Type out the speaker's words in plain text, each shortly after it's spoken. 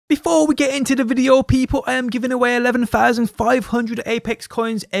Before we get into the video, people, I am giving away 11,500 Apex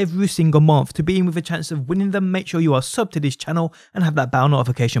coins every single month. To be in with a chance of winning them, make sure you are subbed to this channel and have that bell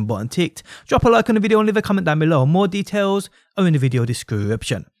notification button ticked. Drop a like on the video and leave a comment down below. More details are in the video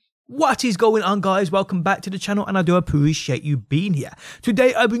description. What is going on, guys? Welcome back to the channel and I do appreciate you being here.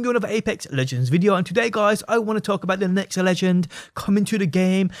 Today I bring you another Apex Legends video, and today, guys, I want to talk about the next legend coming to the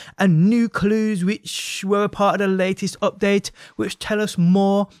game and new clues which were a part of the latest update which tell us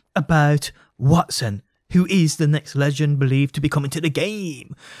more about Wattson, who is the next legend believed to be coming to the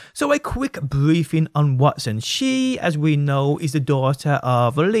game. So a quick briefing on Wattson. She, as we know, is the daughter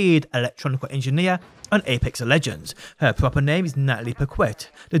of a lead electronic engineer on Apex Legends. Her proper name is Natalie Paquette,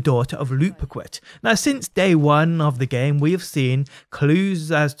 the daughter of Luke Paquette. Now, since day one of the game, we have seen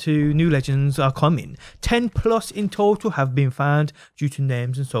clues as to new legends are coming. 10 plus in total have been found due to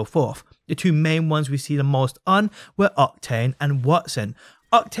names and so forth. The two main ones we see the most on were Octane and Wattson.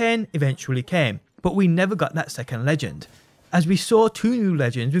 Octane eventually came, but we never got that second legend, as we saw two new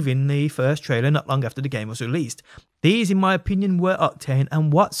legends within the first trailer not long after the game was released. These, in my opinion, were Octane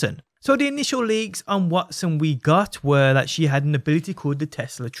and Wattson. So the initial leaks on Wattson we got were that she had an ability called the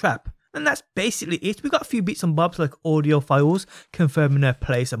Tesla Trap. And that's basically it. We got a few bits and bobs like audio files confirming her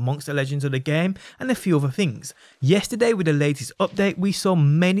place amongst the legends of the game and a few other things. Yesterday, with the latest update, we saw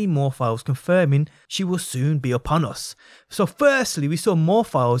many more files confirming she will soon be upon us. So firstly, we saw more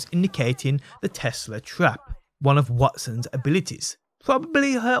files indicating the Tesla Trap, one of Wattson's abilities,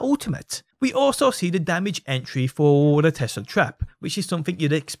 probably her ultimate. We also see the damage entry for the Tesla Trap, which is something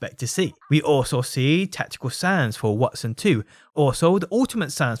you'd expect to see. We also see tactical sounds for Wattson 2. Also, the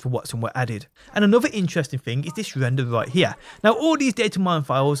ultimate sounds for Wattson were added. And another interesting thing is this render right here. Now, all these data mine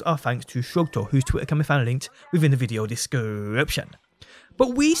files are thanks to Shrugtal, whose Twitter can be found linked within the video description.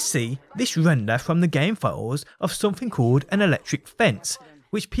 But we see this render from the game files of something called an electric fence,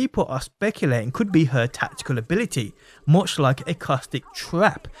 which people are speculating could be her tactical ability, much like a caustic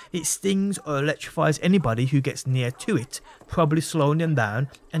trap. It stings or electrifies anybody who gets near to it, probably slowing them down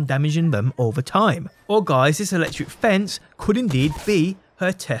and damaging them over time. Or guys, this electric fence could indeed be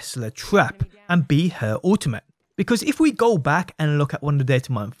her Tesla Trap and be her ultimate. Because if we go back and look at one of the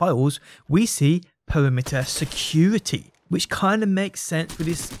data mine files, we see perimeter security, which kind of makes sense with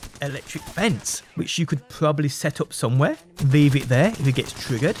this electric fence, which you could probably set up somewhere, leave it there. If it gets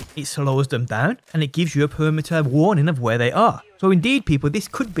triggered, it slows them down and it gives you a perimeter warning of where they are. So indeed, people, this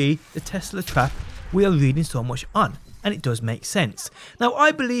could be the Tesla Trap we are reading so much on, and it does make sense. Now,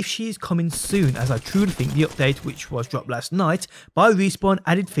 I believe she is coming soon, as I truly think the update, which was dropped last night by Respawn,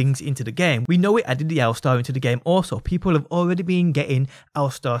 added things into the game. We know it added the L-Star into the game also. People have already been getting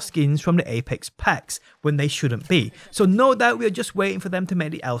L-Star skins from the Apex packs when they shouldn't be. So no doubt we are just waiting for them to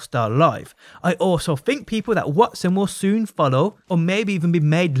make the L-Star live. I also think, people, that Wattson will soon follow, or maybe even be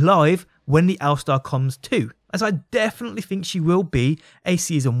made live when the L-Star comes too, as I definitely think she will be a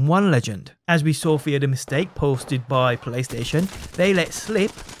Season 1 legend. As we saw via the mistake posted by PlayStation, they let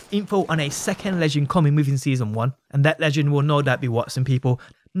slip info on a second legend coming within Season 1, and that legend will no doubt be Wattson, people.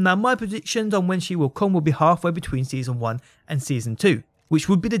 Now, my predictions on when she will come will be halfway between Season 1 and Season 2, which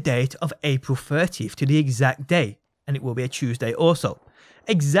would be the date of April 30th to the exact day, and it will be a Tuesday also.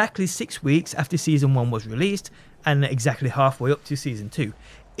 Exactly 6 weeks after Season 1 was released, and exactly halfway up to Season 2.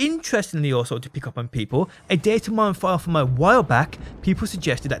 Interestingly, also, to pick up on, people, a data mine file from a while back, people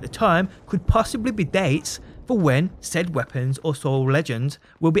suggested at the time could possibly be dates for when said weapons or soul legends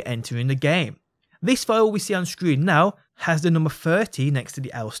will be entering the game. This file we see on screen now has the number 30 next to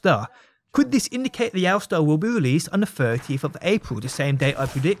the L-Star. Could this indicate the L-Star will be released on the 30th of April, the same date I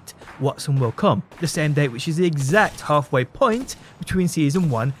predict Wattson will come, the same date which is the exact halfway point between Season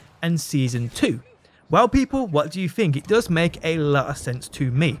 1 and Season 2? Well, people, what do you think? It does make a lot of sense to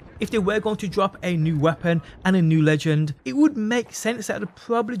me. If they were going to drop a new weapon and a new legend, it would make sense that they'd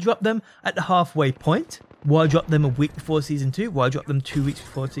probably drop them at the halfway point. Why drop them a week before Season 2? Why drop them 2 weeks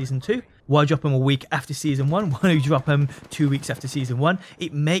before Season 2? Why drop them a week after Season 1? Why drop them 2 weeks after Season 1?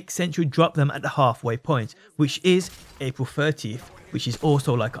 It makes sense to drop them at the halfway point, which is April 30th, which is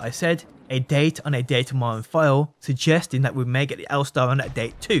also, like I said, a date on a data mine file suggesting that we may get the L-Star on that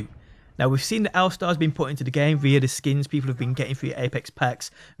date too. Now, we've seen the L-Stars being put into the game via the skins people have been getting through Apex packs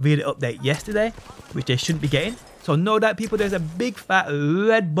via the update yesterday, which they shouldn't be getting. So no doubt, people, there's a big fat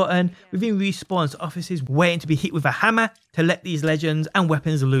red button within Respawn's offices waiting to be hit with a hammer to let these legends and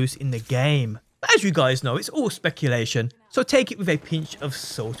weapons loose in the game. As you guys know, it's all speculation, so take it with a pinch of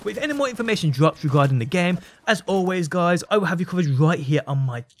salt. But if any more information drops regarding the game, as always guys, I will have you covered right here on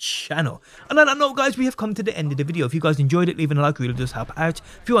my channel. And on that note guys, we have come to the end of the video. If you guys enjoyed it, leaving a like really does help out.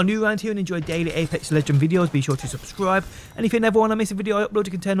 If you are new around here and enjoy daily Apex Legends videos, be sure to subscribe. And if you never want to miss a video I upload,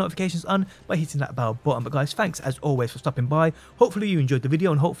 you can turn notifications on by hitting that bell button. But guys, thanks as always for stopping by. Hopefully you enjoyed the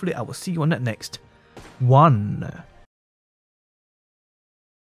video, and hopefully I will see you on that next one.